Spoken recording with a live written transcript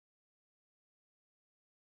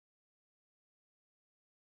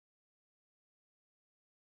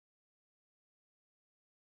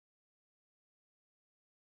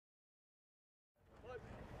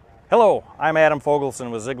Hello, I'm Adam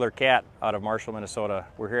Fogelson with Ziegler Cat out of Marshall, Minnesota.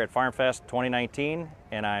 We're here at Farm Fest 2019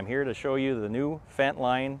 and I'm here to show you the new Fendt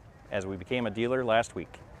line as we became a dealer last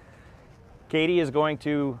week. Katie is going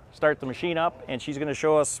to start the machine up and she's going to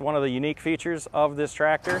show us one of the unique features of this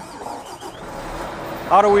tractor.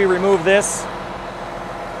 How do we remove this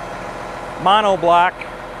monoblock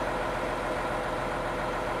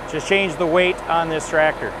to change the weight on this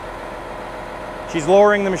tractor? She's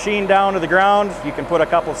lowering the machine down to the ground. You can put a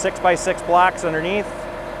couple 6x6 blocks underneath.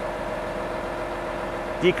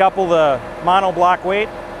 Decouple the monoblock weight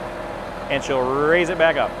and she'll raise it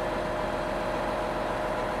back up.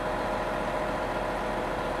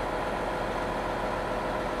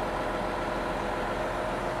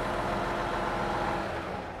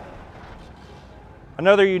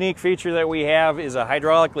 Another unique feature that we have is a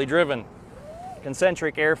hydraulically driven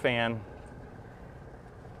concentric air fan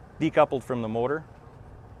decoupled from the motor,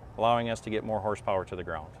 allowing us to get more horsepower to the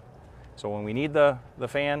ground. So when we need the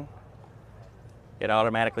fan, it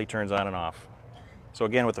automatically turns on and off. So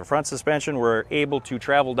again, with the front suspension, we're able to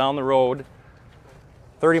travel down the road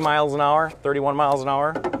 30 miles an hour, 31 miles an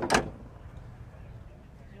hour.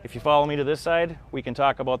 If you follow me to this side, we can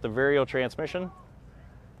talk about the Vario transmission,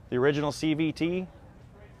 the original CVT,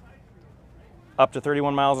 up to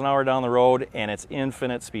 31 miles an hour down the road, and its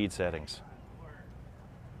infinite speed settings.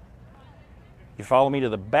 You follow me to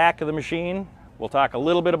the back of the machine, we'll talk a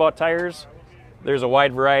little bit about tires. There's a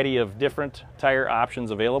wide variety of different tire options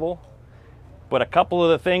available, but a couple of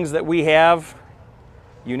the things that we have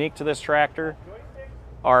unique to this tractor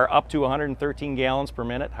are up to 113 gallons per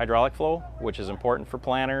minute hydraulic flow, which is important for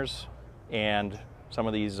planters and some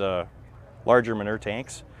of these larger manure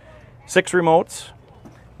tanks. 6 remotes.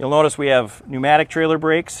 You'll notice we have pneumatic trailer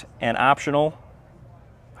brakes and optional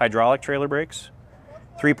hydraulic trailer brakes.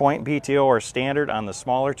 3-point PTO are standard on the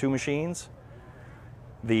smaller 2 machines.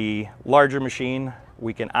 The larger machine,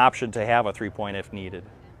 we can option to have a 3-point if needed.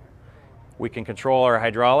 We can control our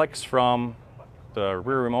hydraulics from the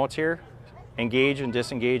rear remotes here, engage and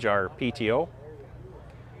disengage our PTO,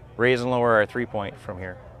 raise and lower our 3-point from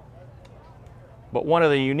here. But one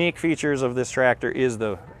of the unique features of this tractor is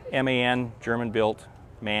the MAN German-built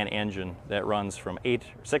MAN engine that runs from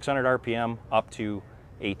 600 RPM up to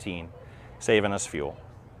 18, saving us fuel.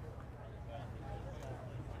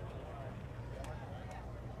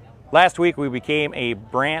 Last week we became a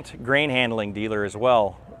Brandt grain handling dealer as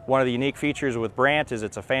well. One of the unique features with Brandt is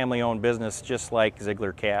it's a family-owned business just like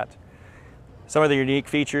Ziegler Cat. Some of the unique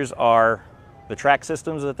features are the track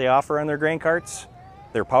systems that they offer on their grain carts,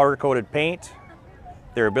 their powder-coated paint,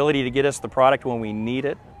 their ability to get us the product when we need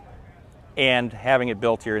it, and having it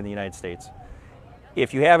built here in the United States.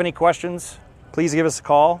 If you have any questions, please give us a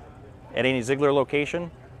call at any Ziegler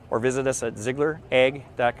location or visit us at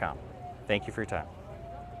zieglerag.com. Thank you for your time.